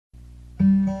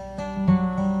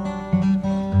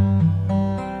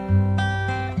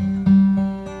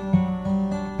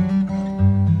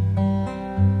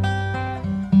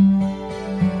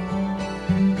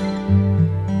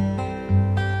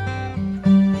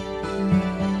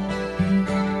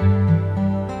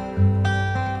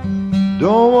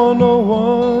Don't want no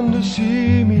one to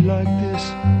see me like this.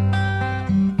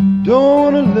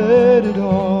 Don't wanna let it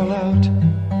all out.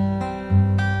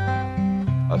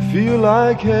 I feel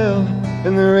like hell,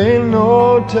 and there ain't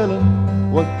no telling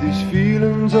what these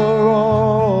feelings are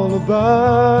all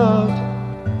about.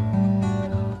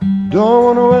 Don't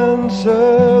wanna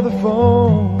answer the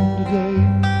phone today.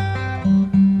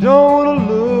 Don't wanna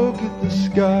look at the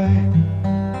sky.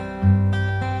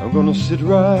 I'm gonna sit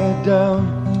right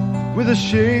down with the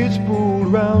shades pulled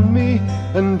around me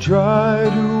and try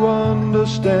to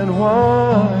understand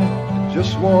why I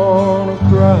just wanna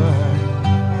cry.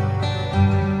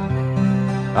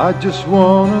 I just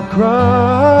wanna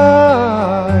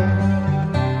cry.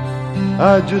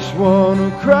 I just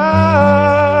wanna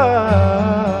cry.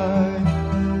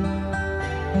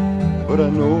 But I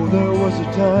know there was a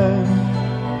time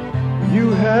when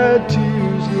you had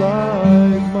tears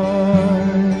like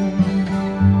mine.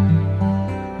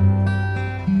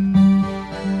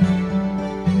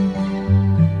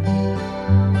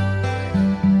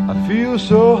 I feel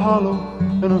so hollow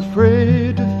and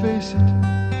afraid to face it.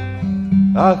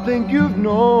 I think you've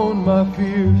known my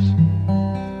fears.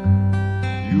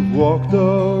 You've walked the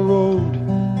road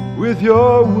with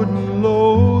your wooden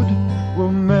load.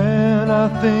 Well, man, I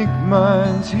think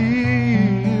mine's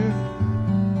here.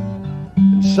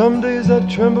 And some days I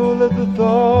tremble at the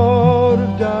thought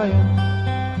of dying.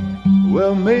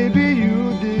 Well, maybe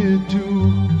you did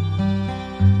too.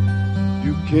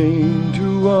 You came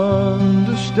to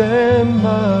understand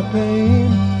my pain,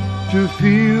 to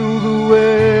feel the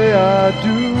way I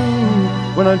do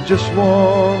when I just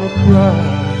wanna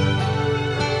cry.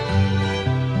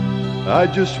 I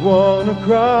just wanna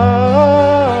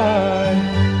cry.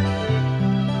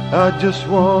 I just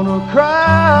wanna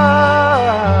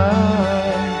cry.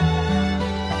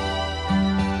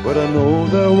 But I know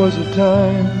there was a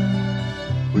time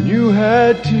when you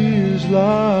had tears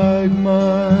like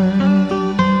mine.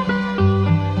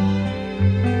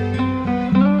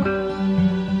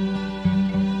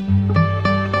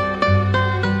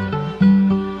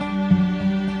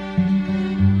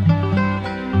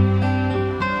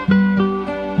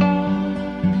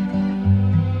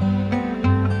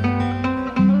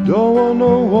 Don't want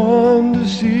no one to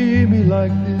see me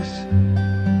like this.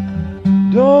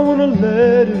 Don't wanna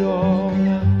let it all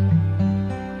out.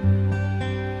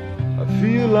 I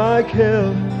feel like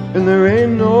hell, and there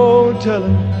ain't no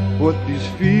telling what these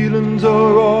feelings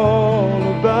are all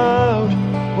about.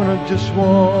 When I just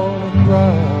wanna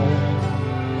cry.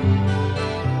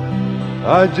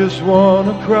 I just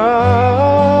wanna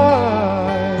cry.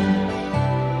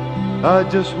 I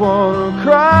just wanna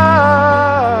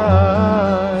cry.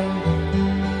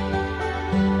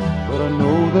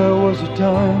 There was a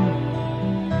time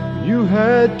when you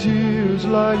had tears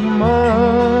like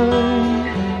mine.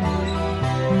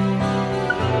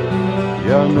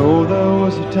 Yeah, I know there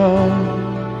was a time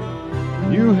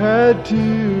when you had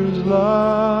tears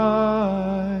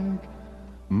like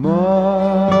mine.